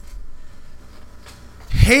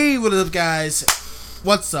Hey, what up, guys?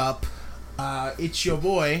 What's up? It's your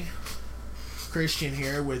boy Christian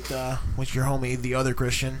here with your homie, the other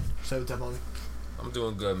Christian. Say what's up, homie. I'm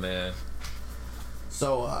doing good, man.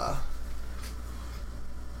 So,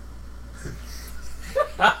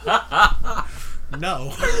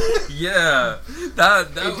 no. Yeah,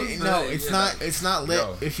 that was no. it. It's Yeah, not. It's not lit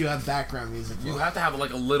No. if you have background music. You have to have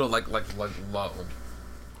like a little like low.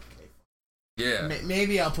 Yeah.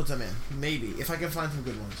 Maybe I'll put them in. Maybe if I can find some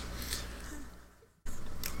good ones.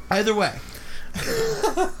 Either way,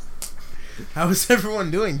 how is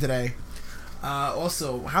everyone doing today?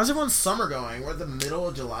 Also, how's everyone's summer going? We're at the middle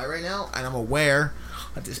of July right now, and I'm aware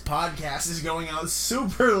that this podcast is going out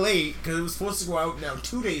super late because it was supposed to go out now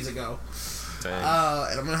 2 days ago. Dang.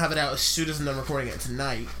 And I'm gonna have it out as soon as I'm done recording it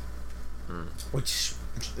tonight, which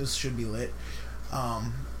this should be lit.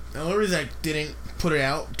 The only reason I didn't put it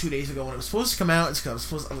out 2 days ago when it was supposed to come out is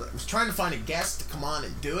because I was trying to find a guest to come on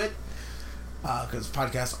and do it. Because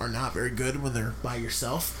podcasts are not very good when they're by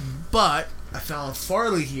yourself. But I found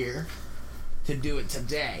Farley here to do it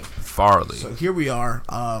today. Farley. So here we are,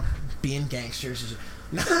 being gangsters.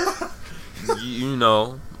 You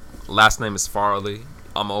know, last name is Farley.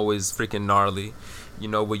 I'm always freaking gnarly. You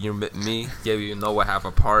know, when you met me, yeah, you know I have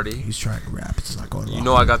a party. He's trying to rap. It's not going well. You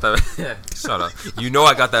know I got that. Shut up. You know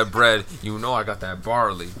I got that bread. You know I got that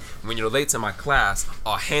barley. When you're late to my class,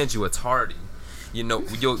 I'll hand you a tardy. You know,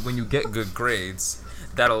 when you get good grades,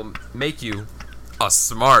 that'll make you a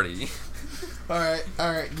smarty. All right.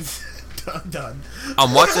 I'm done.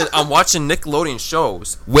 I'm watching Nickelodeon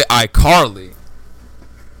shows with iCarly.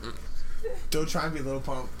 Don't try and be a little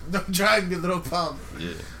pump.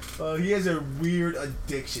 Yeah. He has a weird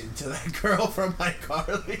addiction to that girl from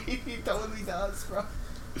iCarly. He totally does, bro.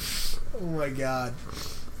 Oh my god.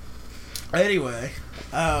 Anyway,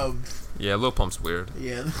 Yeah, Lil Pump's weird.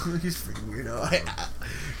 yeah, he's pretty weirdo.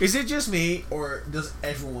 Is it just me, or does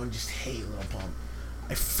everyone just hate Lil Pump?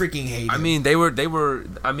 I freaking hate him. I mean, they were.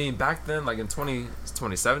 I mean, back then, like in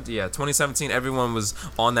 2017, everyone was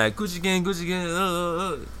on that Gucci gang.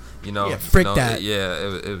 You know, Yeah, frick that.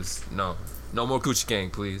 It was no more Gucci gang,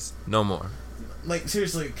 please, no more. Like,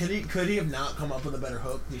 seriously, could he have not come up with a better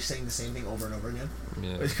hook? He's saying the same thing over and over again.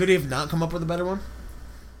 Yeah. Could he have not come up with a better one?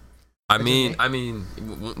 I mean,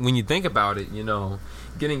 when you think about it, you know,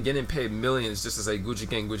 getting paid millions just to say Gucci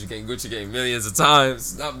gang millions of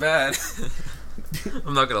times, not bad.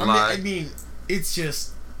 I'm not gonna lie. I mean, it's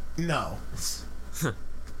just no.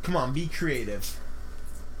 Come on, be creative.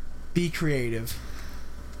 Be creative.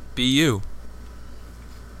 Be you.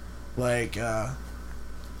 Like, you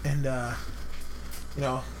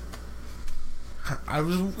know, I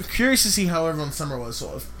was curious to see how everyone's summer was.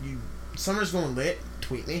 So if summer's going lit,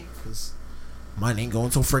 tweet me, because mine ain't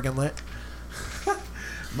going so friggin' lit.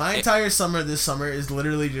 My entire summer this summer is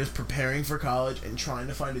literally just preparing for college and trying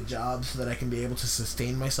to find a job so that I can be able to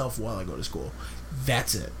sustain myself while I go to school.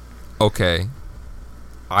 That's it. Okay.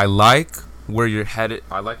 I like where you're headed.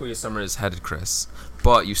 I like where your summer is headed, Chris.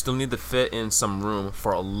 But you still need to fit in some room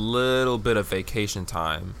for a little bit of vacation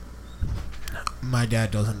time. My dad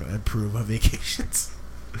doesn't approve of vacations.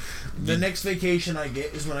 The next vacation I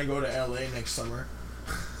get is when I go to LA next summer.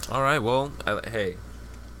 All right, well, hey,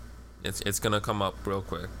 it's gonna come up real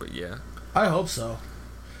quick, but yeah. I hope so.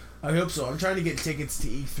 I'm trying to get tickets to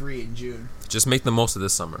E3 in June. Just make the most of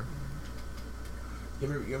this summer.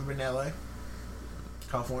 You ever been to LA?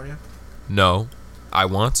 California? No, I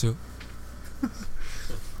want to.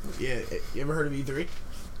 Yeah, you ever heard of E3?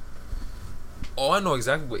 Oh, I know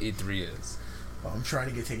exactly what E3 is. Oh, I'm trying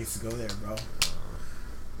to get tickets to go there, bro.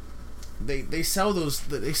 They sell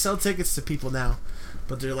tickets to people now,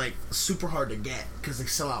 but they're like super hard to get because they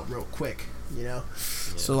sell out real quick, you know.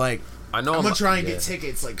 Yeah. So like, I'm gonna try and get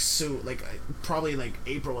tickets like soon, like probably like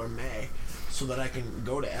April or May, so that I can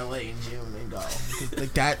go to LA in June and go.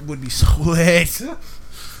 Like that would be so lit.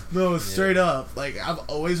 No, straight up. Like I've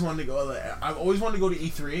always wanted to go. I've always wanted to go to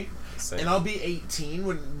E3, and I'll be 18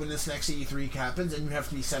 when this next E3 happens, and you have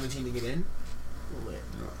to be 17 to get in. Lit,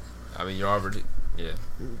 bro. I mean, you're already. Yeah.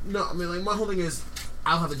 No, I mean, like, my whole thing is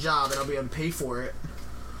I'll have a job and I'll be able to pay for it.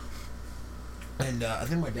 And I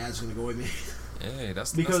think my dad's going to go with me. Hey,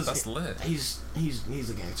 that's lit. He's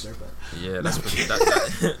a gangster, but yeah, that's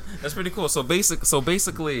pretty cool. So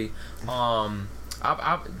basically,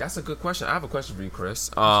 that's a good question. I have a question for you, Chris.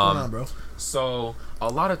 What's going on, bro? So a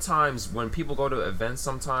lot of times when people go to events,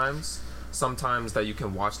 sometimes that you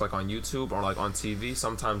can watch like on YouTube or like on TV,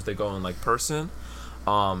 sometimes they go in like person.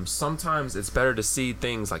 Sometimes it's better to see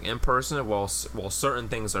things like in person, while certain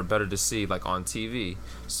things are better to see like on TV.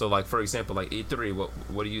 So like for example, like E3,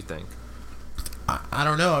 what do you think? I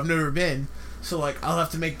don't know. I've never been, So like I'll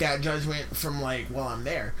have to make that judgment from like while I'm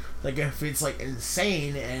there. Like if it's like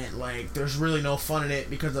insane and like there's really no fun in it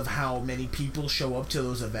because of how many people show up to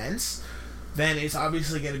those events, then it's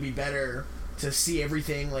obviously going to be better to see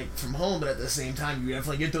everything like from home. But at the same time, you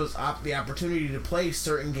definitely get the opportunity to play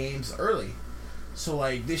certain games early. So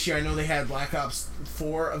like this year, I know they had Black Ops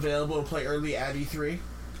 4 available to play early at E3.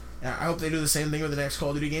 And I hope they do the same thing with the next Call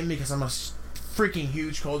of Duty game because I'm a freaking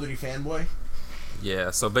huge Call of Duty fanboy.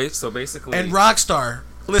 Yeah, so basically... And Rockstar,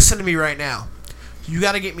 listen to me right now. You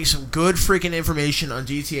gotta get me some good freaking information on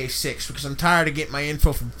GTA 6 because I'm tired of getting my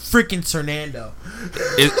info from freaking Fernando.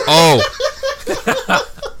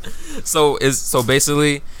 So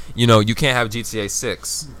basically, you know, you can't have GTA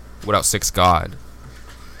 6 without 6 God.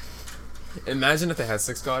 Imagine if they had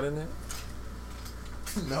 6 God in it.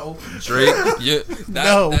 No. Drake?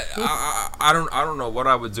 No. I don't know what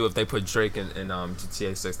I would do if they put Drake in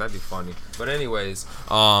GTA 6. That'd be funny. But anyways,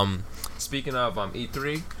 speaking of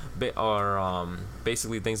E3, or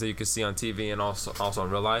basically things that you can see on TV and also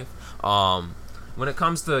in real life. When it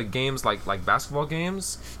comes to games like basketball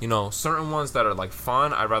games, you know, certain ones that are like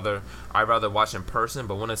fun, I'd rather watch in person.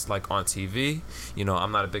 But when it's like on TV, you know,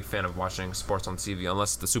 I'm not a big fan of watching sports on TV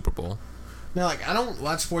unless it's the Super Bowl. No, like I don't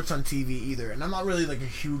watch sports on TV either, and I'm not really like a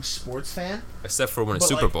huge sports fan. Except for when it's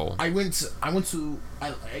Super Bowl. I used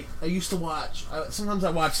to watch. Sometimes I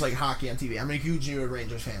watch like hockey on TV. I'm a huge New York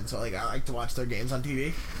Rangers fan, so like I like to watch their games on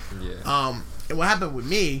TV. Yeah. And what happened with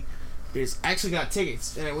me is I actually got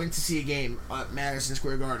tickets, and I went to see a game at Madison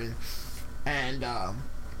Square Garden, and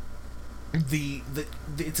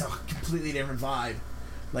it's a completely different vibe.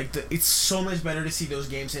 Like it's so much better to see those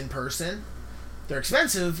games in person. They're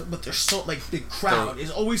expensive, but they're so like the crowd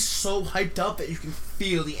is always so hyped up that you can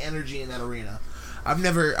feel the energy in that arena. I've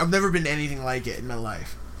never been to anything like it in my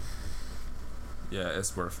life. Yeah,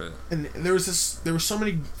 it's worth it. And there were so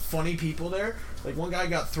many funny people there. Like one guy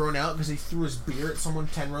got thrown out because he threw his beer at someone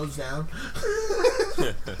 10 rows down.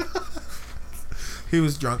 He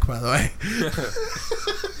was drunk, by the way.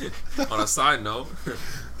 On a side note.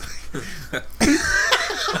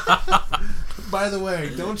 By the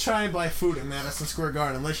way, don't try and buy food at Madison Square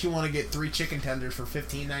Garden unless you want to get 3 chicken tenders for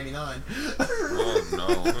 $15.99. Oh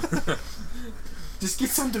no. Just get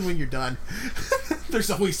something when you're done. There's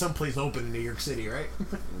always someplace open in New York City, right?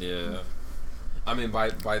 Yeah. I mean,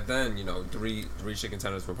 by then, you know, three chicken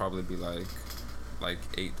tenders would probably be like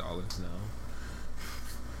 $8 now.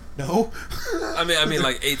 No. I mean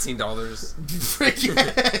like $18.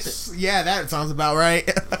 Yes. Yeah, that sounds about right.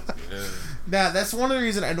 Yeah. That's one of the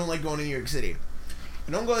reasons I don't like going to New York City.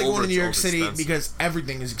 I don't like going to New York City because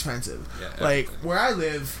everything is expensive. Yeah, like where I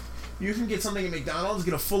live, you can get something at McDonald's,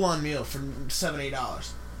 get a full-on meal for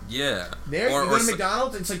 $7-8. Yeah. There, you go to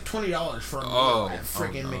McDonald's, it's like $20 for a meal at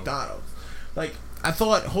freaking McDonald's. Like I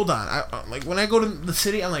thought, hold on, like when I go to the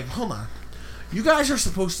city, I'm like, hold on, you guys are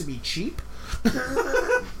supposed to be cheap.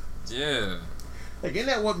 Yeah. Like, isn't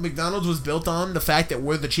that what McDonald's was built on? The fact that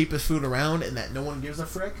we're the cheapest food around and that no one gives a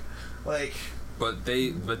frick? Like... But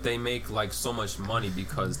they make, like, so much money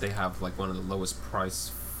because they have, like, one of the lowest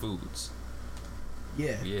priced foods.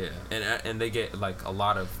 Yeah. Yeah. And they get, like, a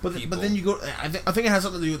lot of people. But then you go... I think it has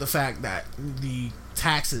something to do with the fact that the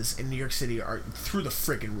taxes in New York City are through the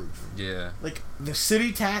freaking roof. Yeah. Like, the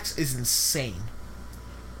city tax is insane.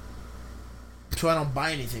 So I don't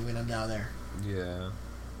buy anything when I'm down there. Yeah.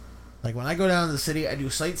 Like, when I go down to the city, I do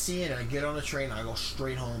sightseeing, and I get on a train, and I go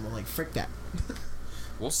straight home. I'm like, frick that.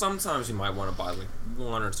 Well, sometimes you might want to buy, like,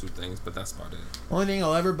 1 or 2 things, but that's about it. Only thing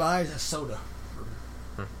I'll ever buy is a soda.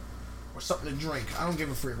 Or something to drink. I don't give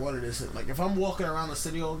a frick what it is. Like, if I'm walking around the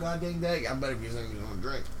city all goddamn day, I better get something to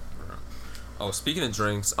drink. Oh, speaking of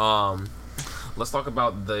drinks, let's talk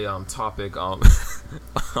about the, topic,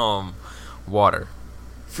 water.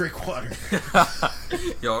 Frick water.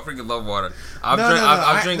 Yo, I freaking love water.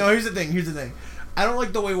 No, here's the thing. I don't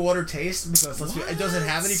like the way water tastes because it doesn't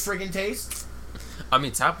have any friggin' taste. I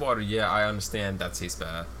mean, tap water, yeah, I understand that tastes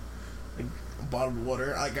bad. Like bottled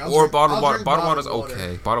water. Bottled water. Bottled water's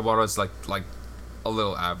okay. Bottled water is like a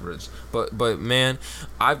little average. But man,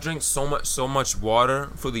 I've drank so much water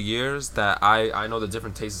for the years that I know the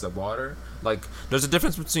different tastes of water. Like, there's a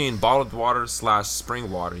difference between bottled water / spring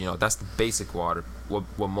water. You know, that's the basic water, what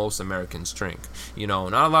most Americans drink. You know,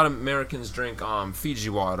 not a lot of Americans drink Fiji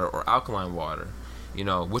water or alkaline water. You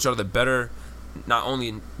know, which are the better, not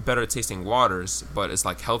only better tasting waters, but it's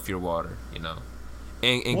like healthier water. You know,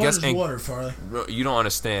 and guess water, Farley. You don't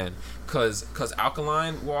understand, cause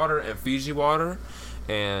alkaline water and Fiji water,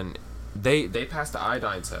 and they pass the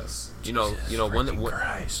iodine test. You know when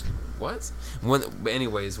Christ. What? When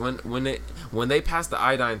they pass the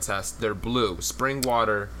iodine test, they're blue. Spring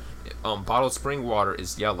water bottled spring water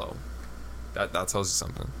is yellow. That tells you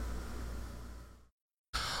something.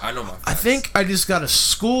 I know my facts. I think I just got a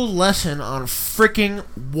school lesson on freaking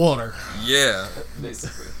water. Yeah,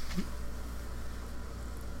 basically.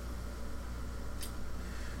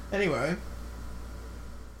 Anyway.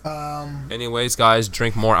 Anyways, guys,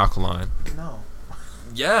 drink more alkaline. No.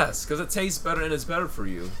 Yes, because it tastes better and it's better for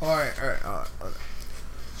you. Alright.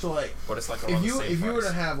 So, like, but it's like if you were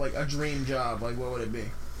to have, like, a dream job, like, what would it be?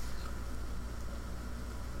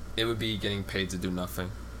 It would be getting paid to do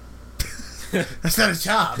nothing. That's not a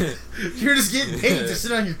job. You're just getting paid to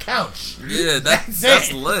sit on your couch. Yeah,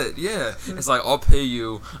 that's lit. Yeah, it's like I'll pay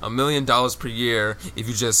you $1 million per year if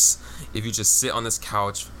you just sit on this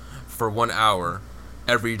couch for 1 hour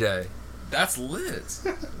every day. That's lit.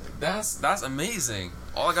 That's amazing.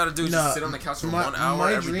 All I gotta do is just sit on the couch for 1 hour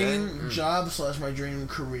every day. My dream job / my dream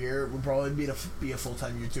career would probably be to be a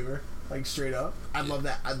full-time YouTuber. Like, straight up. I'd love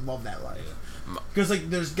that. I'd love that life. Because, like,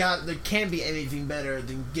 there can't be anything better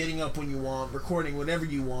than getting up when you want, recording whatever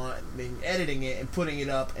you want, then editing it and putting it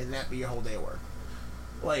up, and that be your whole day of work.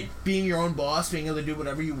 Like, being your own boss, being able to do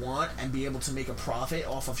whatever you want, and be able to make a profit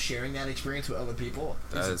off of sharing that experience with other people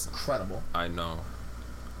is incredible. I know.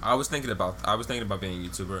 I was thinking about being a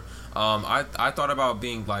YouTuber. I thought about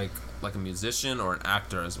being like a musician or an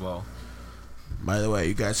actor as well. By the way,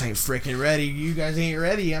 you guys ain't freaking ready. You guys ain't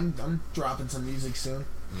ready. I'm dropping some music soon.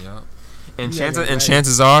 Yeah. And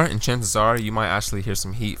chances are you might actually hear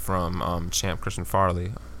some heat from Champ Christian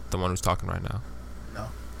Farley, the one who's talking right now. No.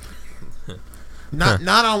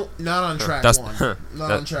 not on track one.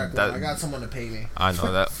 Not on track one. I got someone to pay me. I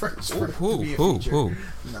know that. Who?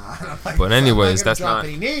 Nah, but anyways, that's not. I'm not drop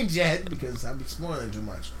any names yet because I'd be spoiling too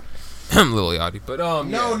much. Lil Yachty, but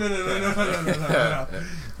No.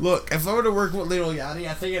 Look, if I were to work with Lil Yachty,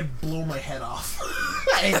 I think I'd blow my head off.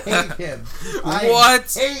 I hate him.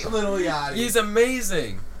 What? I hate Lil Yachty. He's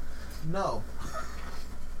amazing. No.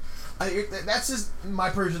 That's just my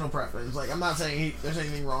personal preference. Like, I'm not saying there's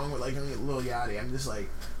anything wrong with like Lil Yachty. I'm just like,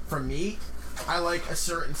 for me, I like a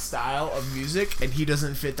certain style of music, and he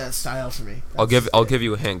doesn't fit that style for me. I'll give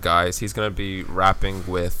you a hint, guys. He's gonna be rapping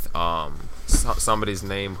with somebody's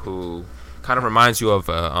name who kind of reminds you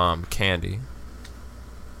of Candy.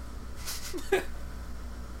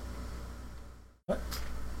 What?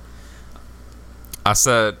 I'll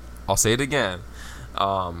say it again.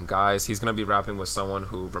 Guys, he's gonna be rapping with someone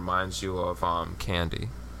who reminds you of Candy.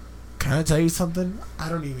 Can I tell you something? I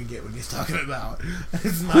don't even get what he's talking about.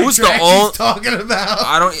 Who's the he's talking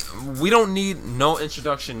about? We don't need no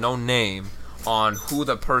introduction, no name on who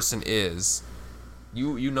the person is.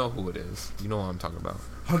 You know who it is. You know what I'm talking about.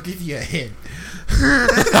 I'll give you a hint.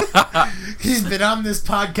 He's been on this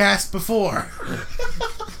podcast before.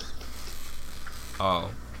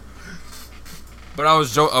 Oh. But I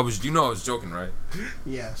was joking, right?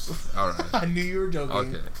 Yes. All right. I knew you were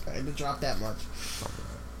joking. Okay. I had to drop that much.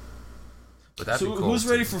 But that'd be cool. Who's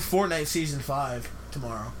ready for Fortnite Season 5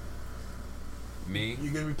 tomorrow? Me.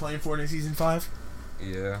 You gonna be playing Fortnite Season 5?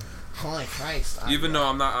 Yeah. Holy Christ! Even though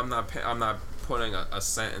I'm not putting a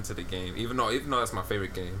cent into the game. Even though that's my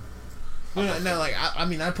favorite game. No, like I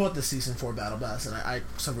mean, I put the Season 4 Battle Pass, and I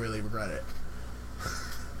severely regret it.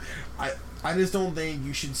 I just don't think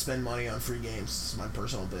you should spend money on free games. This is my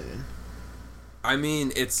personal opinion. I mean,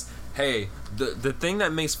 the thing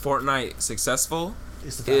that makes Fortnite successful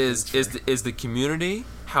is the community,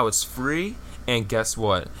 how it's free, and guess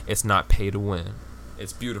what? It's not pay to win.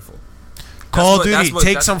 It's beautiful. Call of Duty,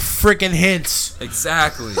 take some freaking hints.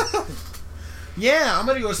 Exactly. Yeah, I'm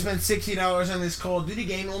gonna go spend $60 on this Call of Duty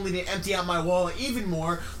game only to empty out my wallet even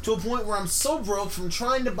more to a point where I'm so broke from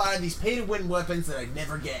trying to buy these pay-to-win weapons that I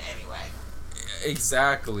never get anyway.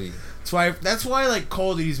 Exactly. That's why like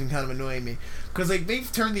Call of Duty's been kind of annoying me, because like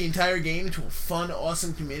they've turned the entire game into a fun,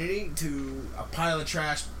 awesome community to a pile of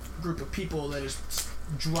trash group of people that is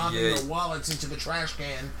dropping their wallets into the trash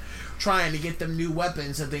can, trying to get them new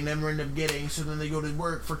weapons that they never end up getting. So then they go to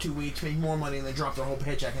work for 2 weeks, make more money, and they drop their whole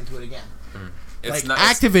paycheck into it again. Like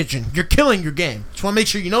Activision, you're killing your game. Just want to make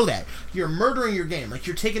sure you know that you're murdering your game. Like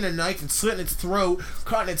you're taking a knife and slitting its throat,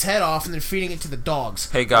 cutting its head off, and then feeding it to the dogs.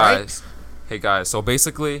 Hey guys. Right? Hey guys, so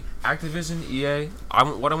basically, Activision, EA,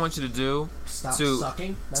 what I want you to do Stop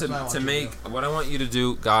sucking. What I want you to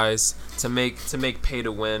do, guys, to make pay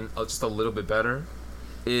to win just a little bit better,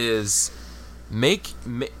 is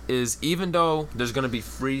even though there's gonna be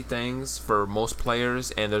free things for most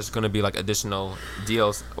players, and there's gonna be like additional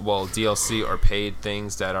DLC or paid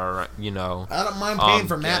things that are I don't mind paying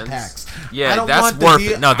for map packs. Yeah, that's worth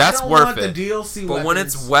it. No, that's worth it. The DLC but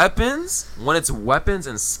weapons. when it's weapons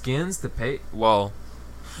and skins to pay,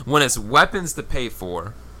 when it's weapons to pay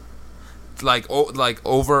for,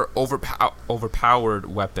 overpowered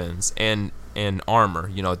weapons and armor.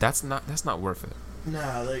 You know, that's not worth it.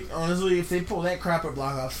 Nah, like honestly, if they pull that crap at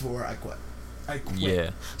Black Ops 4, I quit.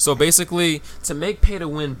 Yeah. So basically, to make pay to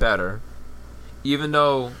win better, even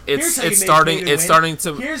though it's starting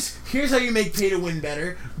to. Here's how you make pay to win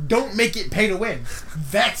better. Don't make it pay to win.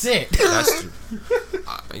 That's it. That's true.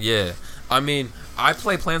 Yeah. I mean, I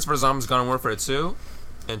play Plants vs Zombies Garden Warfare 2,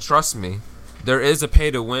 and trust me, there is a pay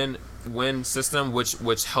to win system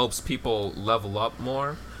which helps people level up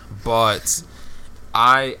more, but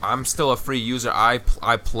I'm still a free user. I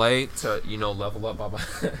play to level up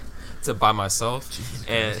by myself. Jesus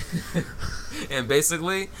and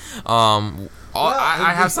basically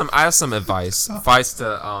I have some advice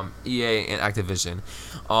to EA and Activision.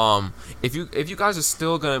 If you guys are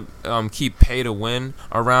still gonna keep pay to win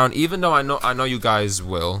around, even though I know you guys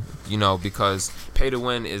will, because pay to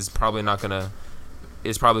win is probably gonna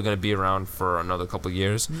be around for another couple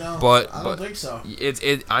years. No, but I don't think so.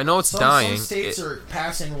 I know it's dying. Some states are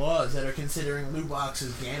passing laws that are considering loot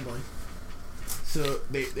boxes gambling, so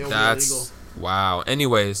they'll be illegal. Wow.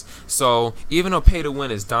 Anyways, so even though pay to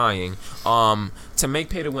win is dying, to make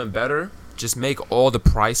pay to win better, just make all the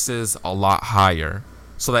prices a lot higher,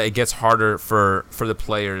 so that it gets harder for the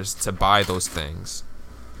players to buy those things.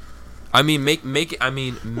 I mean,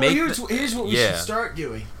 here's what we should start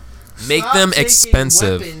doing. Make them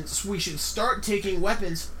expensive. We should start taking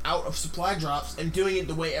weapons out of supply drops and doing it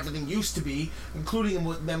the way everything used to be, including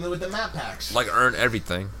them with the map packs. Like earn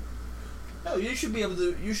everything. No, you should be able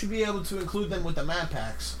to include them with the map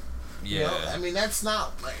packs. Yeah. I mean, that's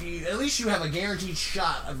not at least you have a guaranteed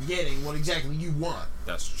shot of getting what exactly you want.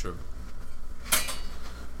 That's true.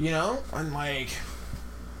 And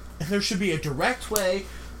there should be a direct way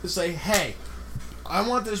to say, hey, I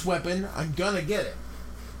want this weapon, I'm gonna get it.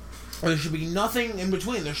 Or there should be nothing in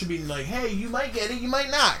between. There should be like, hey, you might get it, you might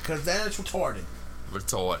not, because then it's retarded.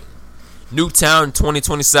 Nuketown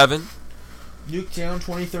 2027. Nuketown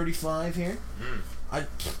 2035 here. I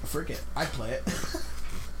forget. I play it.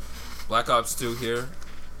 Black Ops 2 here.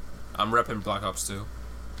 I'm repping Black Ops 2.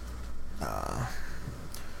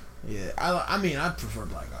 Yeah. I prefer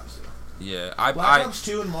Black Ops 2. Yeah, Black Ops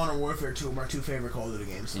 2 and Modern Warfare 2 are my two favorite Call of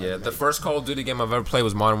Duty games. Yeah, the first Call of Duty game I've ever played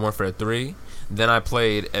was Modern Warfare 3. Then I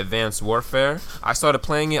played Advanced Warfare. I started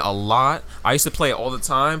playing it a lot. I used to play it all the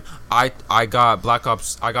time. I got Black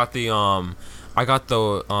Ops. I got the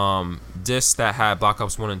disc that had Black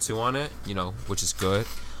Ops 1 and 2 on it, which is good.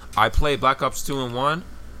 I played Black Ops 2 and 1.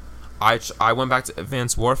 I went back to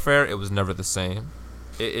Advanced Warfare. It was never the same.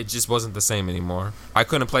 It just wasn't the same anymore. I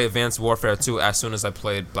couldn't play Advanced Warfare 2 as soon as I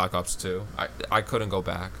played Black Ops 2. I couldn't go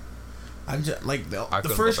back. I'm just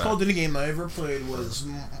the first Call of Duty game I ever played was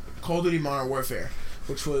Call of Duty Modern Warfare,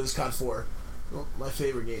 which was COD 4. Well, my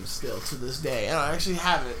favorite game still to this day, and I actually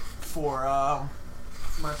have it for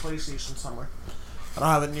my PlayStation somewhere. I don't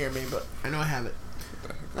have it near me, but I know I have it.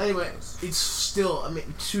 Anyway, it's still,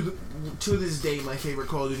 to this day, my favorite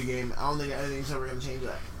Call of Duty game. I don't think anything's ever going to change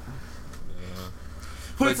that. Yeah.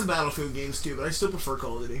 But it's the Battlefield games too, but I still prefer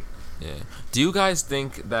Call of Duty. Yeah. Do you guys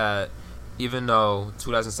think that even though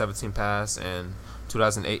 2017 passed and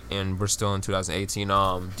 2008 and we're still in 2018,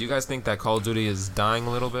 do you guys think that Call of Duty is dying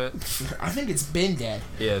a little bit? I think it's been dead.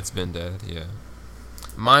 Yeah, it's been dead, yeah.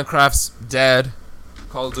 Minecraft's dead.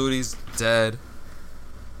 Call of Duty's dead.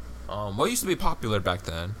 What used to be popular back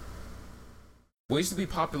then? What used to be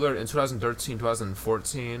popular in 2013,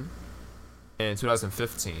 2014, and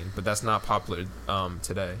 2015, but that's not popular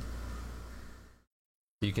today.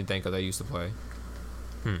 You can think of that used to play.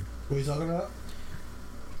 What are you talking about?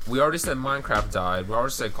 We already said Minecraft died. We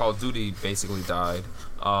already said Call of Duty basically died.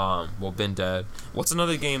 Been dead. What's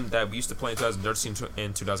another game that we used to play in 2013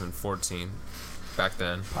 and 2014? Back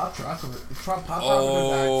then. Pop Rocket.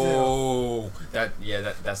 Oh,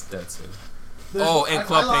 that's dead too. And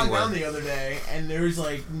Club Penguin. I logged down the other day, and there's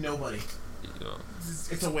nobody. Yeah.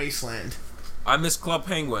 It's a wasteland. I miss Club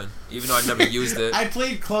Penguin, even though I never used it. I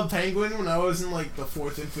played Club Penguin when I was in the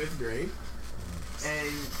 4th and 5th grade,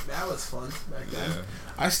 and that was fun back then. Yeah.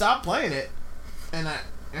 I stopped playing it, and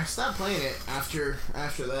I stopped playing it after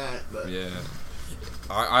that. But yeah.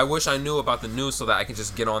 I wish I knew about the news so that I could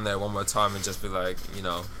just get on there one more time and just be be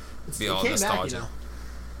all nostalgic. Back,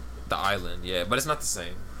 The island, yeah, but it's not the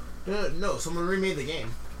same. No, someone remade the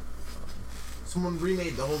game. Someone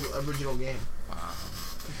remade the whole original game. Wow.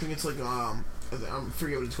 I think it's I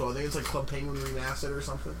forget what it's called. I think it's Club Penguin Remastered or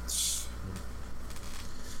something.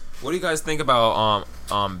 What do you guys think about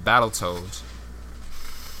Battletoads?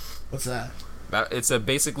 What's that? It's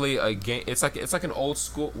basically a game. It's like an old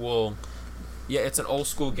school. Well, Yeah, it's an old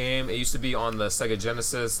school game. It used to be on the Sega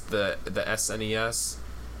Genesis, the SNES,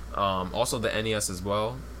 also the NES as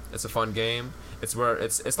well. It's a fun game. It's where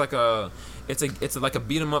it's like a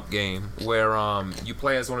beat 'em up game where you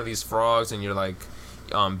play as one of these frogs and you're like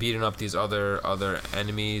beating up these other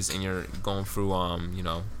enemies and you're going through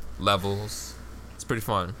levels. It's pretty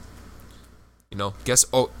fun.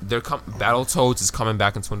 Battletoads is coming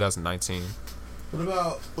back in 2019. What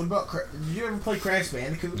about did you ever play Crash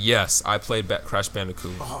Bandicoot? Yes, I played Crash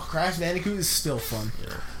Bandicoot. Oh, Crash Bandicoot is still fun.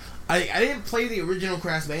 Yeah. I didn't play the original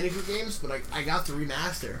Crash Bandicoot games, but I got the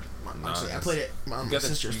remaster. Actually, I played it on my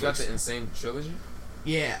sister's. You got the Insane Trilogy?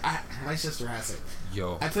 Yeah, my sister has it.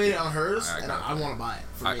 Yo, I played it on hers, and I want to buy it.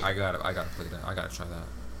 I gotta play that. I gotta try that.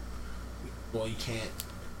 Well, you can't.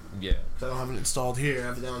 Yeah. I don't have it installed here. I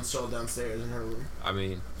have it installed downstairs in her room. I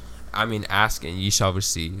mean, ask and ye shall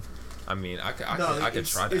receive. I could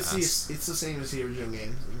try that. It's the same as the original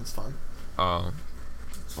game. It's fun. Oh.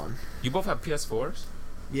 It's fun. You both have PS4s?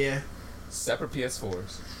 Yeah. Separate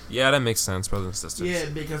PS4s. Yeah, that makes sense, brothers and sisters. Yeah,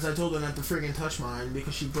 because I told her not to friggin' touch mine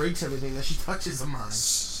because she breaks everything that she touches of mine.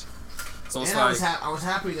 So it's I was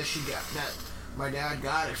happy that my dad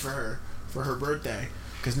got it for her birthday.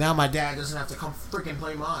 Because now my dad doesn't have to come freaking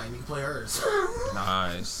play mine. He can play hers.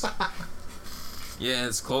 Nice. Yeah,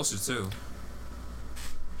 it's closer too.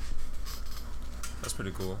 That's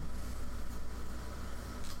pretty cool.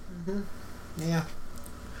 Mhm. Yeah.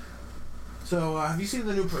 So, have you seen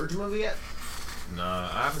the new Purge movie yet? Nah,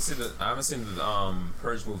 I haven't seen the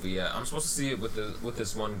Purge movie yet. I'm supposed to see it with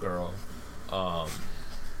this one girl,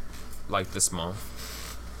 like this month.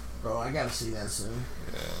 Bro, I gotta see that soon.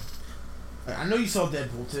 Yeah. I know you saw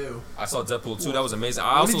Deadpool 2. I saw Deadpool 2. That was amazing.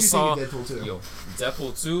 I also saw Deadpool 2? Yo,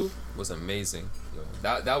 Deadpool 2 was amazing. Yo,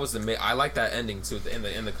 that was amazing. I like that ending too in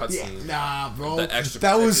the cutscene. Yeah, nah, bro.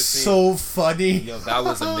 That was so funny. Yo, that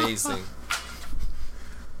was amazing.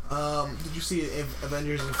 Did you see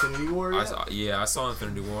Avengers Infinity War yet? I saw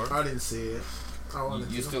Infinity War. I didn't see it.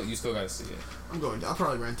 You still gotta see it. I'll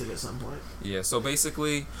probably rent it at some point. Yeah, so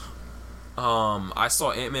basically, I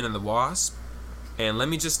saw Ant-Man and the Wasp, and let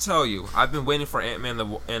me just tell you, I've been waiting for Ant-Man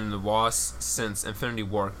and the Wasp since Infinity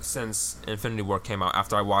War came out.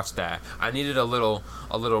 After I watched that, I needed a little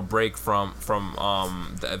break from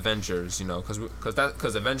the Avengers,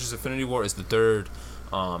 because Avengers Infinity War is the third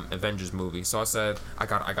Avengers movie. So I said I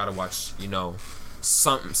gotta watch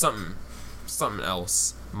something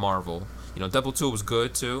else Marvel. Deadpool 2 was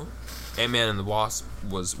good too. Ant-Man and the Wasp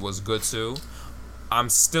was good too. I'm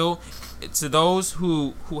still, to those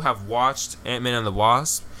who have watched Ant-Man and the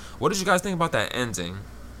Wasp, what did you guys think about that ending?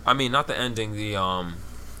 I mean, not the ending, the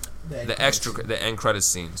end credit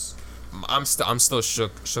scenes. I'm still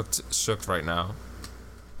shook right now.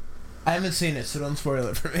 I haven't seen it, so don't spoil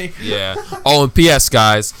it for me. Yeah. Oh, and P.S.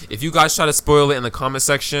 guys, if you guys try to spoil it in the comment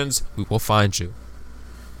sections, we will find you.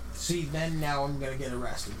 See, then now I'm gonna get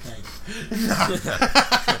arrested. Thank you.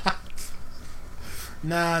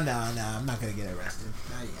 Nah, I'm not gonna get arrested.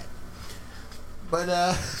 Not yet. But,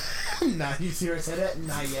 nah, you see where I said that?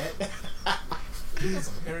 Not yet.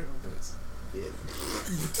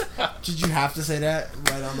 Did you have to say that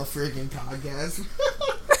right on the freaking podcast?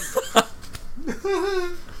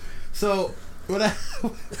 So, what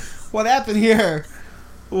happened here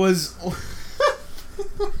was...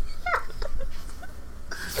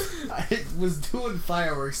 I was doing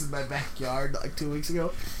fireworks in my backyard like 2 weeks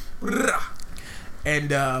ago.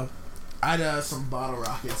 And I had some bottle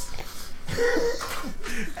rockets.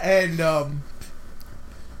 And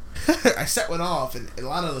I set one off, and a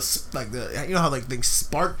lot of how things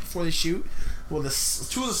spark before they shoot. Well,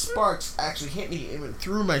 two of the sparks actually hit me and went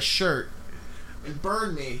through my shirt and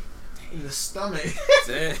burned me in the stomach.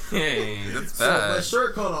 Dang, that's so bad. my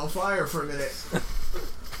shirt caught on fire for a minute,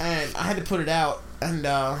 and I had to put it out. And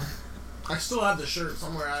I still have the shirt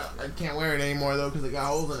somewhere. I can't wear it anymore though because it got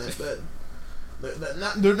holes in it. But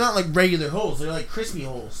they're not like regular holes. They're like crispy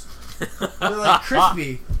holes. They're like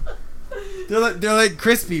crispy. They're like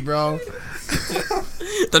crispy, bro.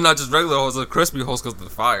 They're not just regular holes. They're crispy holes because of the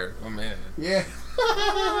fire. Oh man. Yeah.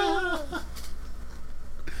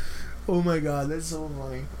 Oh my god, that's so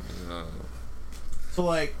funny.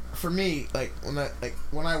 So for me,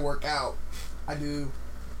 when I work out, I don't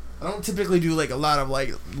typically do a lot of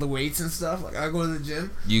the weights and stuff. I go to the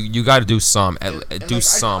gym. You got to do some. A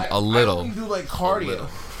little. I don't do cardio.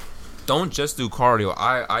 Don't just do cardio.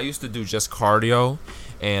 I used to do just cardio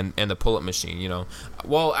and the pull-up machine,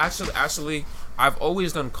 Well, actually I've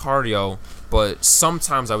always done cardio, but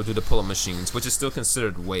sometimes I would do the pull-up machines, which is still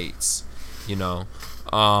considered weights,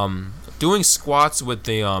 Doing squats with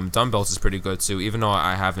the dumbbells is pretty good too, even though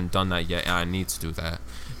I haven't done that yet and I need to do that.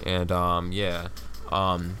 And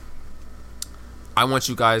I want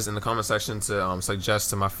you guys in the comment section to suggest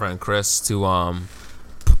to my friend Chris to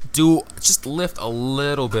just lift a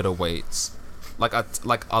little bit of weights, like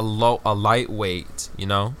a light weight, you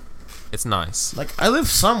know. It's nice. Like, I lift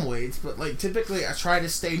some weights, but like typically I try to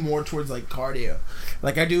stay more towards like cardio.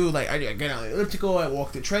 Like I get on the elliptical, I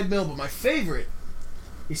walk the treadmill, but my favorite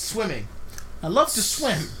is swimming. I love to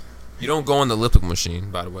swim. You don't go on the elliptical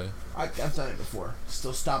machine, by the way. I've done it before.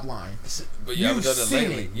 Still, stop lying. But you haven't done it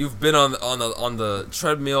lately. You've been on the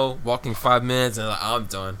treadmill walking 5 minutes, and like, I'm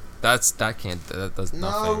done. That does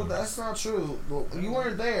nothing. No, that's not true. Well, you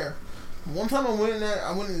weren't there. One time I went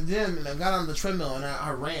in the gym and I got on the treadmill and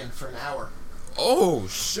I ran for an hour. Oh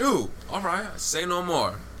shoot! All right, say no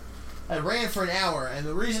more. I ran for an hour, and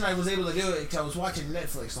the reason I was able to do it is because I was watching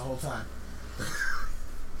Netflix the whole time.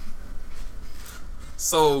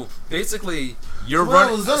 So basically, you're running.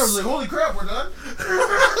 I was done. I was like, "Holy crap, we're done!"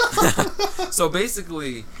 So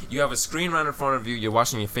basically, you have a screen right in front of you. You're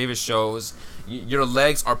watching your favorite shows. Your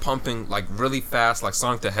legs are pumping like really fast, like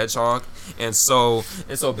Sonic the Hedgehog, and so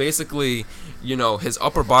basically, you know, his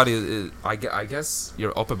upper body is, I guess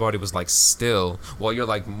your upper body was like still while you're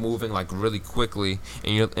like moving like really quickly,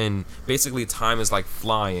 and basically time is like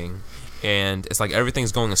flying, and it's like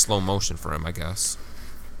everything's going in slow motion for him. I guess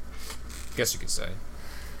you could say.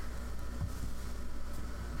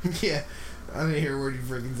 Yeah, I didn't hear a word you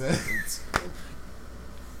freaking said.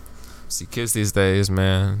 See, kids these days,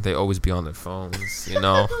 man, they always be on their phones, you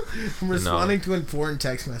know. I'm responding to important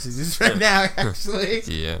text messages right now, actually.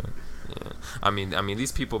 Yeah. I mean,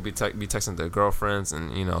 these people be texting their girlfriends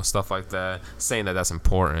and, you know, stuff like that, saying that that's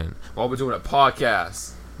important while we're doing a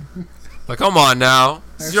podcast. Like, come on now.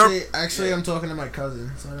 Actually, I'm talking to my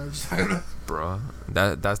cousin, so I'm just talking about. Bruh,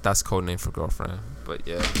 that's code name for girlfriend, but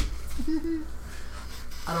yeah.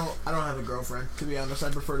 I don't have a girlfriend, to be honest. I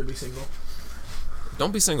prefer to be single.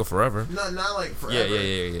 Don't be single forever. Not like forever.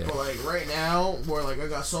 Yeah. But like right now, where like I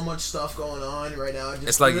got so much stuff going on right now,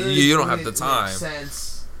 it's like really you don't have the time. Makes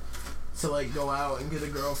sense to like go out and get a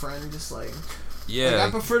girlfriend. Just like yeah. Like, I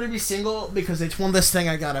prefer to be single because it's one less thing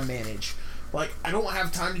I gotta manage. Like I don't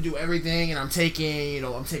have time to do everything, and I'm taking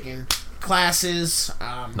classes.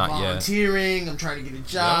 I'm volunteering. I'm trying to get a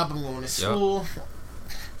job. Yep. I'm going to school. Yep.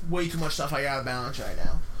 Way too much stuff I gotta balance right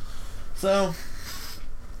now. So.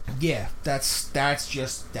 Yeah, that's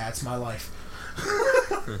my life.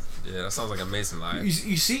 Yeah, that sounds like an amazing life.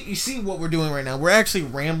 You see what we're doing right now. We're actually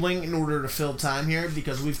rambling in order to fill time here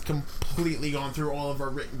because we've completely gone through all of our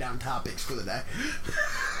written down topics for the day.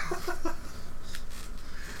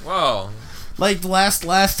 Wow. Like the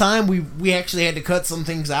last time we actually had to cut some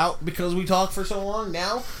things out because we talked for so long.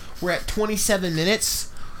 Now we're at 27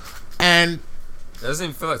 minutes and it doesn't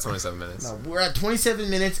even feel like 27 minutes. No, we're at 27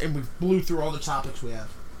 minutes and we blew through all the topics we have.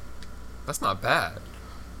 That's not bad.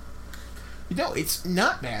 You know, it's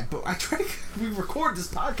not bad, but we record this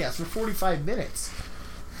podcast for 45 minutes.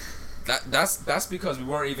 That's because we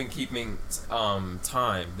weren't even keeping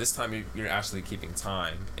time. This time you're actually keeping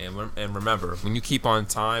time. And remember, when you keep on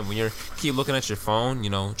time, when you keep looking at your phone,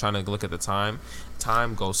 you know, trying to look at the time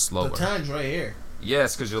goes slower. The time's right here.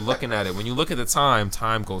 Yes, because you're looking at it. When you look at the time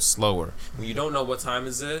goes slower. When you don't know what time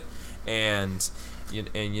is it, and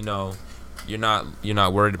you know, you're not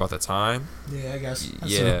worried about the time. Yeah, I guess.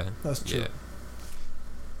 That's true. Yeah.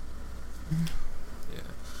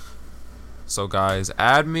 So guys,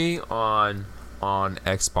 add me on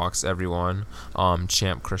Xbox, everyone.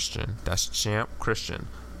 Champ Christian. That's Champ Christian.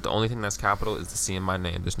 The only thing that's capital is the C in my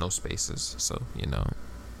name. There's no spaces. So you know.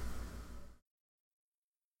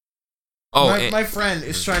 Oh, my friend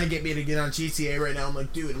is trying to get me to get on GTA right now. I'm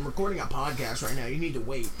like, dude, I'm recording a podcast right now. You need to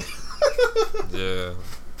wait. Yeah.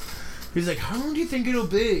 He's like, how long do you think it'll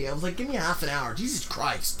be? I was like, give me half an hour. Jesus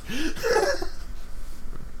Christ.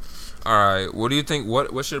 All right. What do you think?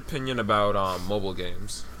 What's your opinion about mobile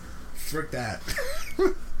games? Frick that.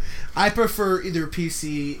 I prefer either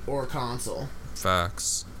PC or console.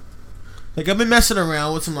 Facts. Like, I've been messing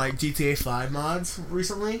around with some like GTA 5 mods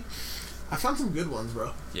recently. I found some good ones,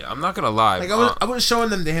 bro. Yeah, I'm not gonna lie. Like I was showing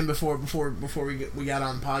them to him before we got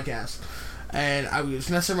on the podcast, and I was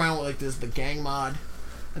messing around with like the gang mod,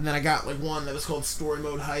 and then I got like one that was called Story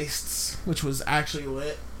Mode Heists, which was actually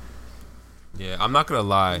lit. Yeah, I'm not gonna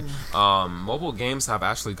lie. Mobile games have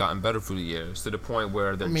actually gotten better through the years to the point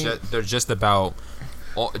where they're just about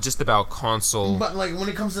console. But like when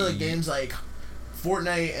it comes to like games like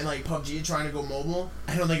Fortnite and like PUBG trying to go mobile,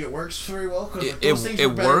 I don't think it works very well because like, those things are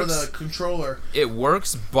better with a controller. It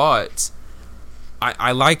works, but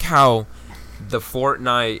I like how the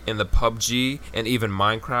Fortnite and the PUBG and even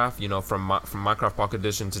Minecraft, you know, from Minecraft Pocket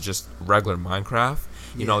Edition to just regular Minecraft,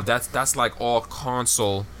 You know, that's like all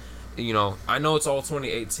console. You know, I know it's all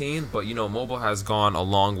 2018, but you know, mobile has gone a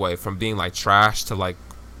long way from being like trash to like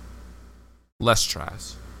less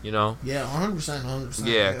trash. You know? Yeah, 100%.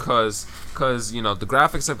 Yeah, cause you know the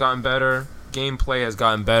graphics have gotten better, gameplay has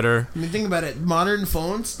gotten better. I mean, think about it. Modern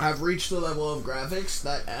phones have reached the level of graphics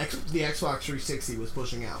that the Xbox 360 was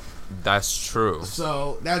pushing out. That's true.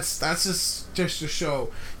 So that's just to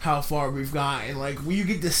show how far we've gotten. Like, you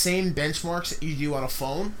get the same benchmarks that you do on a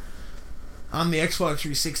phone on the Xbox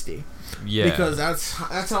 360. Yeah. Because that's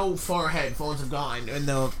how far ahead phones have gone in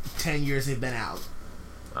the 10 years they've been out.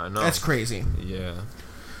 I know. That's crazy. Yeah.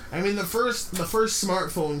 I mean, the first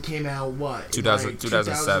smartphone came out, what?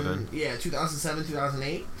 2007. Yeah, 2007,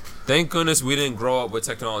 2008. Thank goodness we didn't grow up with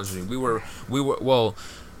technology. We were well,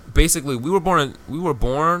 basically we were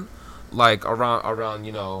born like around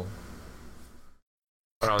you know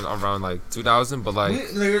around like 2000, but like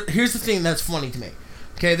here's the thing that's funny to me.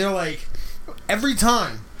 Okay, they're like, every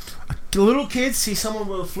time little kids see someone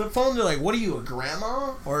with a flip phone, they're like, "What are you, a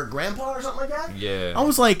grandma or a grandpa or something like that?" Yeah. I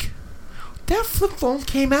was like, that flip phone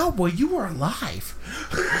came out while you were alive.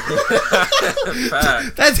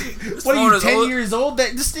 That's what are you, 10 years old?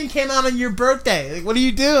 This thing came out on your birthday. Like, what are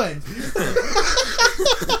you doing?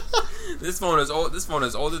 This phone is old. This phone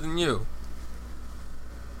is older than you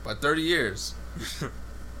by 30 years.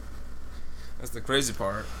 That's the crazy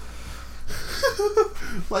part.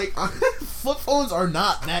 Like, flip phones are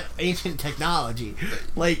not that ancient technology.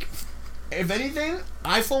 Like, if anything,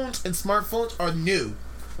 iPhones and smartphones are new.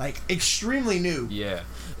 Like, extremely new. Yeah.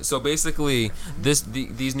 So basically,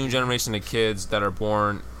 these new generation of kids that are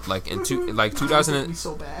born like in 2000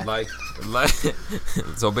 so bad. like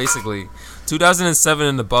so basically 2007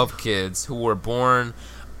 and above kids who were born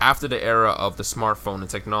after the era of the smartphone and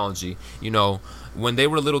technology, you know, when they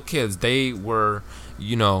were little kids, they were,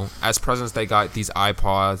 you know, as presents they got these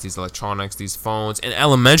iPods, these electronics, these phones in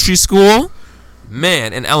elementary school.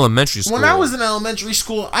 Man, in elementary school. When I was in elementary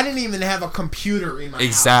school, I didn't even have a computer in my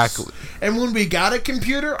Exactly. house. And when we got a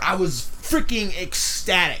computer, I was freaking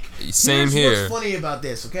ecstatic. Same here. Here's what's funny about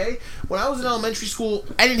this, okay? When I was in elementary school,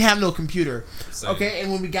 I didn't have no computer. Same. Okay?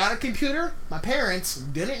 And when we got a computer, my parents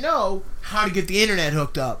didn't know how to get the internet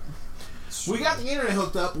hooked up. We got the internet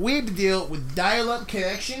hooked up. We had to deal with dial-up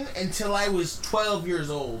connection until I was 12 years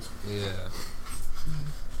old. Yeah.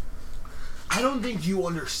 I don't think you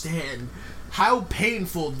understand how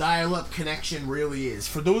painful dial-up connection really is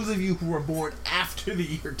for those of you who were born after the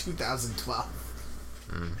year 2012.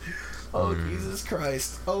 Oh, Jesus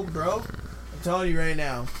Christ. Oh, bro. I'm telling you right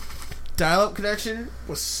now, dial-up connection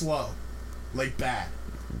was slow. Like, bad.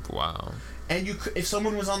 Wow. And if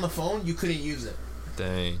someone was on the phone, you couldn't use it.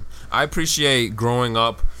 Dang. I appreciate growing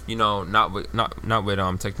up, you know, not with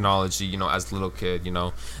technology, you know, as a little kid, you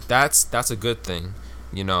know. That's a good thing,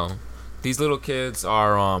 you know. These little kids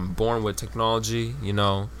are born with technology, you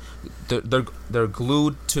know. They're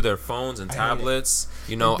glued to their phones and tablets.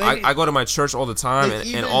 You know, I go to my church all the time, like,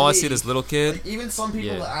 and all I see is this little kid. Like, even some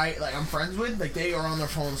people that I'm friends with, like, they are on their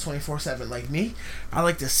phones 24/7. Like me, I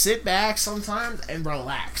like to sit back sometimes and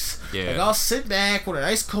relax. Yeah. Like, I'll sit back with a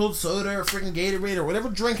nice cold soda or freaking Gatorade or whatever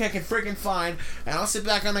drink I can freaking find, and I'll sit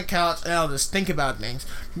back on the couch and I'll just think about things.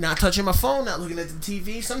 Not touching my phone, not looking at the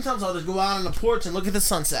TV. Sometimes I'll just go out on the porch and look at the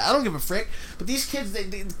sunset. I don't give a frick. But these kids,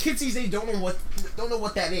 the kids these days don't know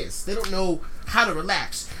what that is. They don't know how to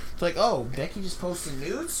relax. It's like, oh, Becky just posted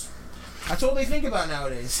nudes? That's all they think about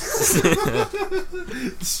nowadays.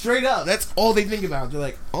 Straight up, that's all they think about. They're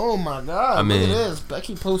like, oh my god, look at this.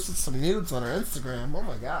 Becky posted some nudes on her Instagram. Oh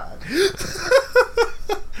my god.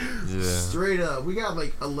 Yeah. Straight up, we got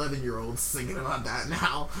like 11-year-olds thinking about that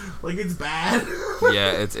now. Like, it's bad.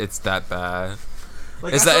 Yeah, it's that bad.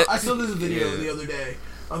 Like, I saw this video the other day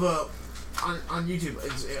of on YouTube.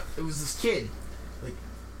 It was this kid, like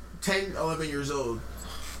 10, 11 years old.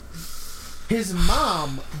 His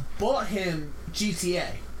mom bought him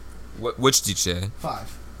GTA. Which GTA?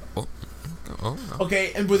 5. Oh.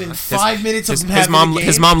 Okay, and within 5 minutes of him having the game,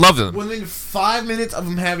 his mom loved him. Within 5 minutes of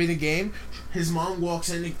him having the game, his mom walks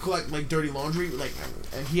in and collect like dirty laundry, like,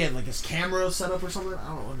 and he had like his camera set up or something. I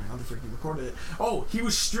don't know how the freaking recorded it. Oh, he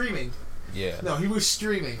was streaming. Yeah. No, he was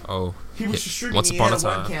streaming. Oh. He was streaming. Once upon a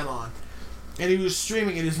time. He had a webcam on. And he was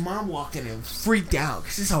streaming, and his mom walked in and freaked out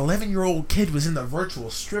because this 11-year-old kid was in the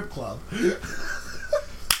virtual strip club.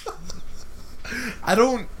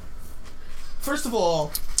 First of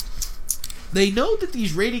all, they know that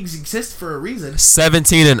these ratings exist for a reason.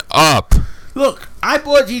 17 and up. Look, I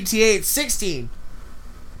bought GTA at 16,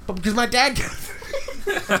 but because my dad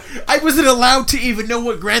I wasn't allowed to even know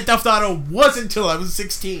what Grand Theft Auto was until I was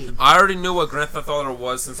 16. I already knew what Grand Theft Auto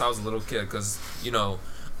was since I was a little kid, because, you know,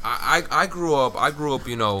 I grew up,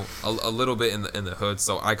 you know, a little bit in the hood,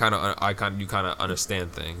 so you kind of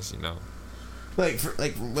understand things, you know. Like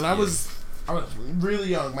when I was really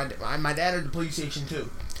young. My dad had the PlayStation 2,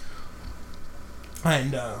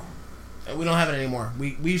 and we don't have it anymore.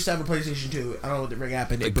 We used to have a PlayStation 2. I don't know what the ring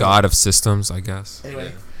happened. The god of systems, I guess.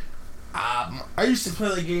 Anyway, I used to play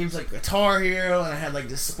like games like Guitar Hero, and I had like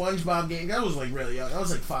this SpongeBob game. I was like really young. I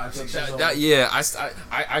was like 5, 6 years old.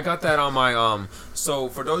 I got that on my So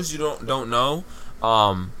for those you don't know,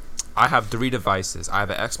 I have 3 devices. I have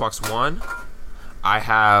an Xbox One. I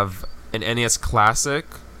have an NES Classic,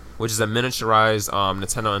 which is a miniaturized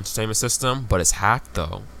Nintendo Entertainment System, but it's hacked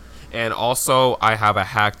though. And also I have a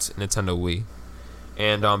hacked Nintendo Wii.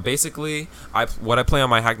 And basically, what I play on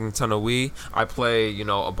my hacked Nintendo Wii, I play, you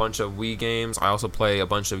know, a bunch of Wii games. I also play a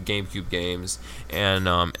bunch of GameCube games and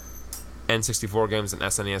N64 games and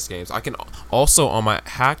SNES games. I can also on my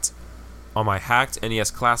hacked NES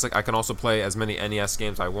Classic, I can also play as many NES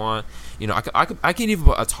games I want. You know, I can even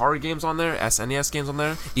put Atari games on there, SNES games on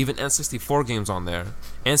there, even N64 games on there,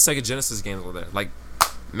 and Sega Genesis games on there. Like,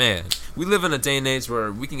 man, we live in a day and age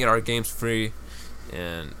where we can get our games free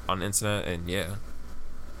and on the internet, and yeah.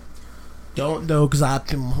 Don't know, because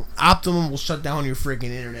Optimum will shut down your freaking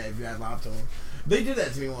internet if you have Optimum. They did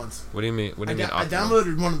that to me once. What do you mean? I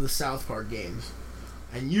downloaded one of the South Park games,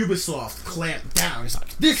 and Ubisoft clamped down. It's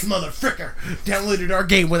like, this motherfucker downloaded our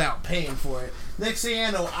game without paying for it. Next thing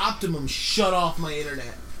I know, Optimum shut off my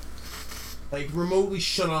internet. Like, remotely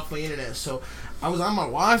shut off my internet. So I was on my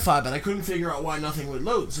Wi-Fi, but I couldn't figure out why nothing would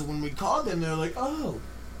load. So when we called them, they were like, oh,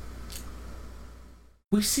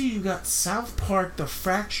 we see you got South Park, The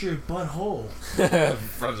Fractured Butthole.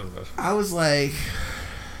 I was like,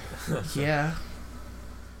 yeah.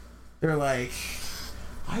 They're like,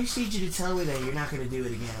 I just need you to tell me that you're not going to do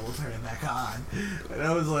it again. We'll turn it back on. And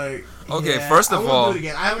I was like, okay, yeah, first of all, do it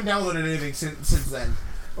again. I haven't downloaded anything since then.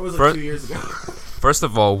 It was like 2 years ago. First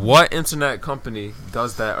of all, what internet company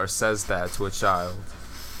does that or says that to a child?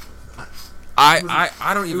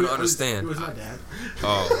 I don't even understand. It was my dad.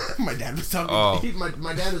 Oh. My dad was talking. Oh.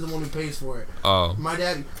 My dad is the one who pays for it. Oh. My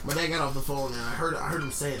dad got off the phone and I heard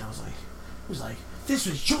him say it. I was like, this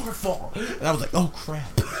was your fault. And I was like, oh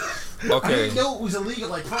crap. Okay. I didn't know it was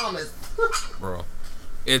illegal. I promise. Bro,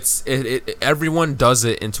 everyone does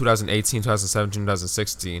it in 2018, 2017,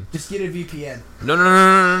 2016. Just get a VPN.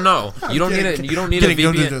 No. You don't need it. You don't need a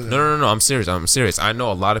VPN. No. I'm serious. I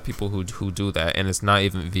know a lot of people who do that, and it's not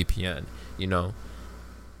even VPN. You know,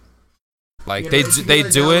 like they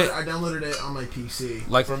do it. I downloaded it on my PC.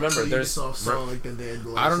 Like remember, there's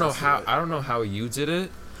I don't know how you did it,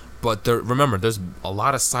 but remember there's a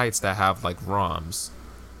lot of sites that have like ROMs.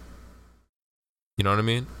 You know what I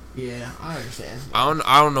mean? Yeah, I understand.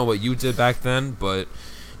 I don't know what you did back then, but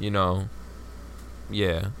you know,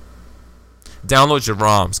 yeah. Download your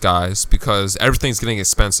ROMs, guys, because everything's getting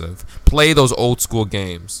expensive. Play those old school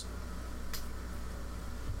games.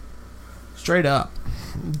 Straight up,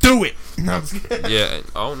 do it. No, I'm just kidding. Yeah.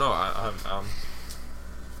 Oh no, I'm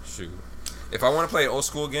shoot. If I want to play an old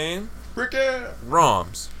school game,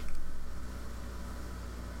 ROMs.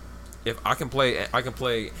 If I can play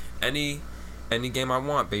any game I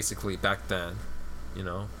want basically back then, you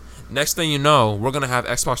know. Next thing you know, we're gonna have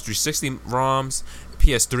Xbox 360 ROMs,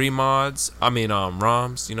 PS3 mods.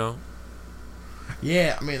 ROMs, you know.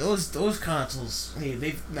 Yeah, I mean those consoles. Hey,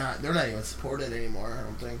 they're not even supported anymore. I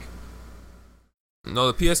don't think.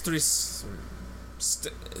 No, the PS3.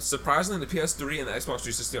 Surprisingly, the PS3 and the Xbox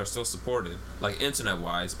 360 are still supported, like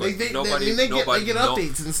internet-wise. But they nobody get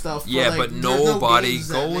updates and stuff. Yeah, but nobody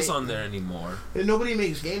goes on there anymore. And nobody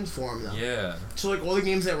makes games for them though. Yeah. So like all the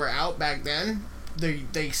games that were out back then,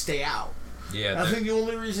 they stay out. Yeah. I think the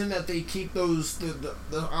only reason that they keep those the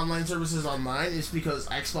online services online is because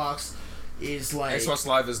Xbox is like Xbox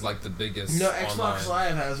Live is like the biggest. No, Xbox online.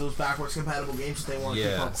 Live has those backwards compatible games that they want to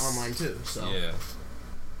keep up online too. So yeah.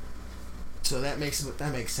 So that makes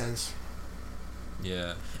sense.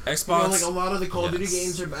 Yeah, Xbox. You know, like a lot of the Call of Duty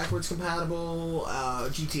games are backwards compatible.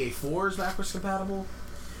 GTA 4 is backwards compatible.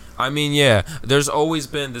 I mean, yeah. There's always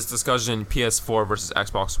been this discussion: PS4 versus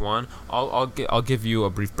Xbox One. I'll give you a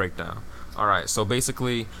brief breakdown. All right. So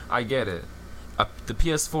basically, I get it. The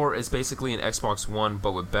PS4 is basically an Xbox One,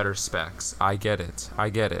 but with better specs. I get it.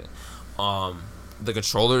 The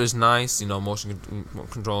controller is nice, you know, motion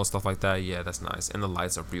control and stuff like that. Yeah, that's nice, and the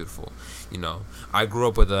lights are beautiful. You know, I grew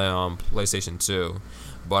up with a PlayStation 2,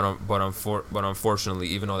 but unfortunately,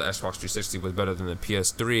 even though the Xbox 360 was better than the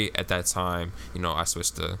PS3 at that time, you know, I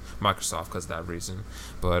switched to Microsoft because of that reason.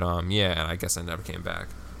 But yeah, and I guess I never came back.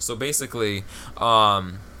 So basically,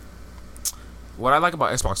 what I like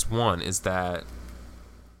about Xbox One is that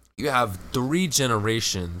you have 3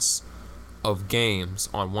 generations of games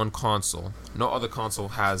on one console. No other console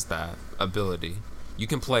has that ability. You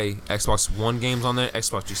can play Xbox One games on there,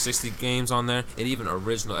 Xbox 360 games on there, and even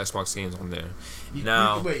original Xbox games on there. You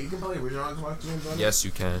can play original Xbox games on there? Yes, you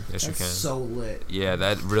can. Yes, you can. That's so lit. Yeah,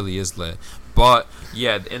 that really is lit. But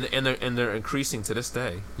yeah, and they're increasing to this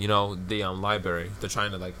day. You know, the library. They're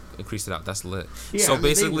trying to like increase it out. That's lit. Yeah, so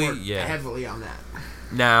basically, they work heavily on that.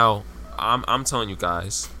 Now, I'm telling you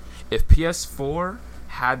guys, if PS4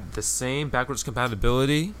 had the same backwards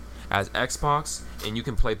compatibility as Xbox, and you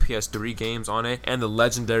can play PS3 games on it and the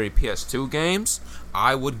legendary PS2 games,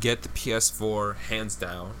 I would get the PS4 hands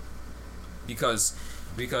down. Because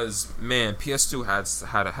man, PS2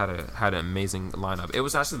 had an amazing lineup. It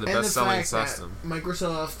was actually the best selling system.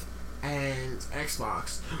 Microsoft and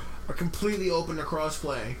Xbox are completely open to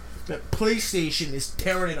crossplay. But PlayStation is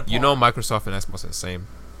tearing it apart. You know, Microsoft and Xbox are the same.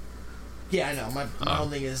 Yeah, I know. My whole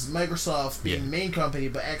thing is Microsoft being the main company,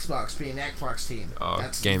 but Xbox being the Xbox team.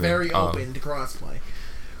 That's gaming. Very open to crossplay.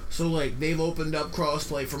 So, like, they've opened up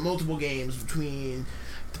crossplay for multiple games between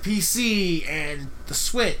the PC and the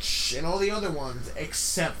Switch and all the other ones,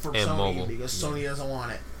 except for Sony, mobile. Because Sony doesn't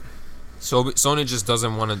want it. So Sony just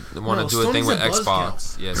doesn't want to do a thing with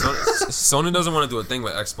Xbox. Yeah, Sony doesn't want to do a thing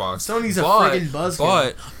with Xbox. Sony's a friggin' buzzkill.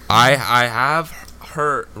 But I have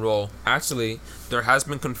heard. Well, actually, there has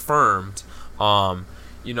been confirmed.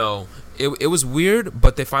 You know, it was weird,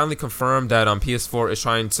 but they finally confirmed that PS4 is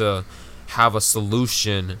trying to have a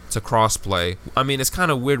solution to crossplay. I mean, it's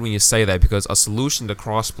kind of weird when you say that, because a solution to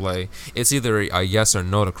crossplay, it's either a yes or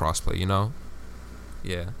no to crossplay. You know?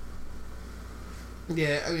 Yeah.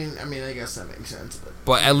 Yeah, I mean, I guess that makes sense.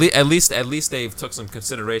 But at least they've took some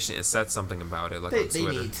consideration and said something about it, like on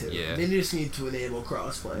Twitter. They need to. Yeah. They just need to enable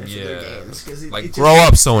crossplay for their games, because like grow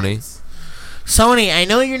up, Sony. Sony, I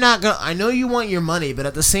know you're not gonna. I know you want your money, but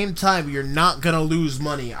at the same time, you're not gonna lose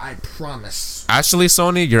money. I promise. Actually,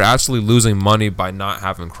 Sony, you're actually losing money by not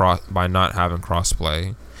having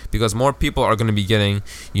crossplay, because more people are gonna be getting,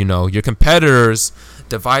 you know, your competitors'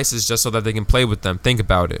 devices just so that they can play with them. Think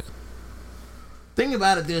about it. Think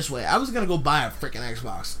about it this way. I was going to go buy a freaking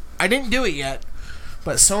Xbox. I didn't do it yet,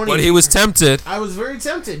 but Sony... But he was tempted. I was very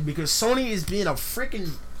tempted, because Sony is being a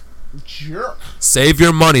freaking jerk. Save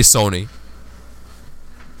your money, Sony.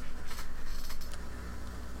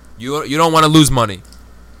 You don't want to lose money.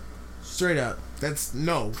 Straight up.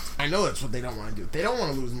 No. I know that's what they don't want to do. They don't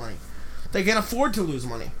want to lose money. They can afford to lose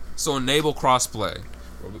money. So enable crossplay.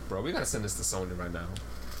 Bro, we got to send this to Sony right now.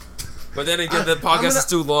 But then again, the podcast is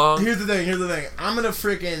too long. Here's the thing. I'm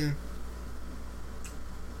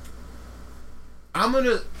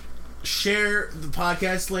gonna share the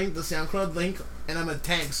podcast link, the SoundCloud link, and I'm gonna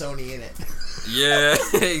tag Sony in it. Yeah,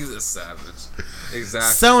 he's a savage.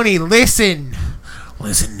 Exactly. Sony, listen.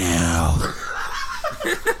 Listen now.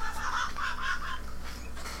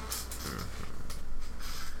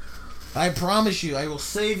 I promise you, I will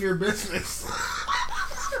save your business.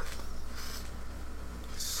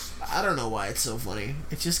 I don't know why it's so funny.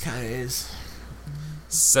 It just kind of is.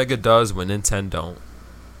 Sega does when Nintendo don't.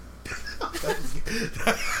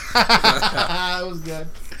 That was good.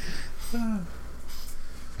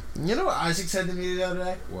 You know what Isaac said to me the other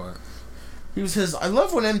day? What? He says, I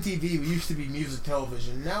love when MTV used to be music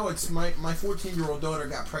television. Now it's my 14-year-old daughter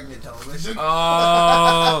got pregnant television.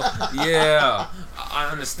 Oh, yeah. I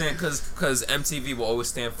understand, because MTV will always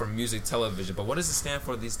stand for music television. But what does it stand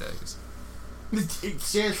for these days? It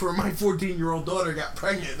stands for my 14-year-old daughter got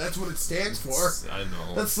pregnant. That's what it stands for. I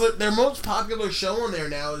know. That's their most popular show on there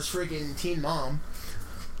now is freaking Teen Mom,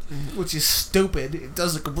 which is stupid. It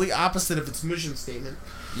does the complete opposite of its mission statement.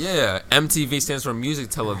 Yeah, MTV stands for music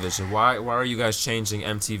television. Why are you guys changing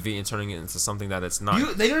MTV and turning it into something that it's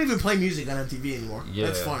not? They don't even play music on MTV anymore. Yeah,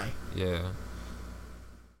 that's funny. Yeah.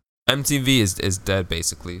 MTV is dead,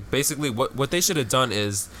 basically. Basically, what they should have done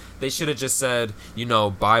is they should have just said, you know,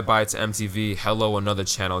 bye to MTV, hello another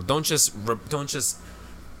channel. Don't just replace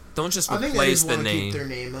the name. Keep their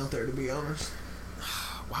name out there, to be honest.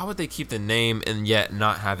 Why would they keep the name and yet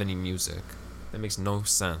not have any music? That makes no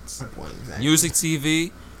sense. Exactly. Music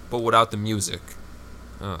TV, but without the music.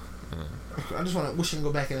 Oh, man. I just wish I could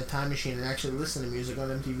go back in a time machine and actually listen to music on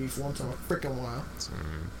MTV for once in a freaking while.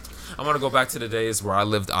 I want to go back to the days where I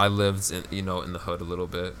lived in, you know, in the hood a little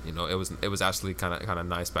bit. You know, it was actually kind of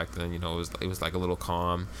nice back then. You know, it was like a little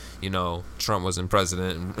calm. You know, Trump wasn't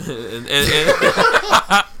president, and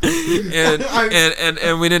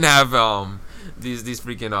we didn't have these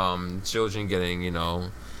freaking children getting, you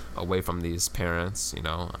know, away from these parents. You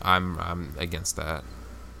know, I'm against that.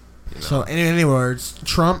 You know? So in any words,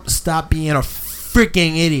 Trump, stop being a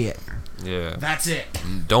freaking idiot. Yeah. That's it.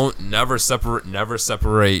 Never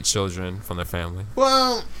separate children from their family.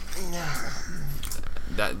 Well,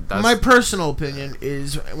 that's my personal opinion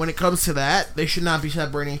is when it comes to that, they should not be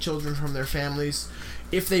separating children from their families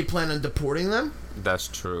if they plan on deporting them. That's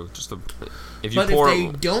true. If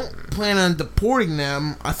they don't plan on deporting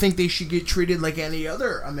them, I think they should get treated like any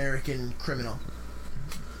other American criminal.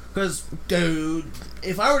 Because, dude,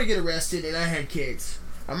 if I were to get arrested and I had kids,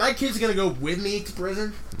 are my kids going to go with me to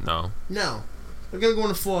prison? No. No. They're going to go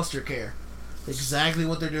into foster care. Exactly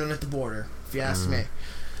what they're doing at the border, if you ask me.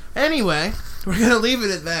 Anyway, we're going to leave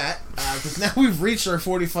it at that, because now we've reached our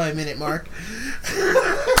 45-minute mark.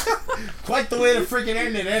 Quite the way to freaking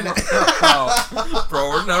end it, isn't it? Bro,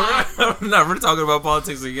 we're never talking about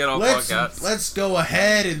politics again on podcast. Let's go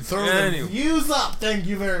ahead and throw the views up. Thank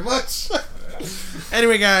you very much.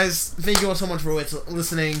 Anyway, guys, thank you all so much for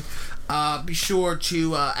listening. Be sure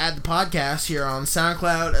to add the podcast here on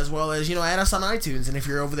SoundCloud, as well as, add us on iTunes. And if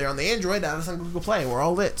you're over there on the Android, add us on Google Play. We're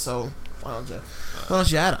all lit, so why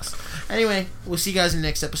don't you add us? Anyway, we'll see you guys in the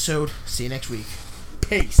next episode. See you next week.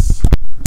 Peace.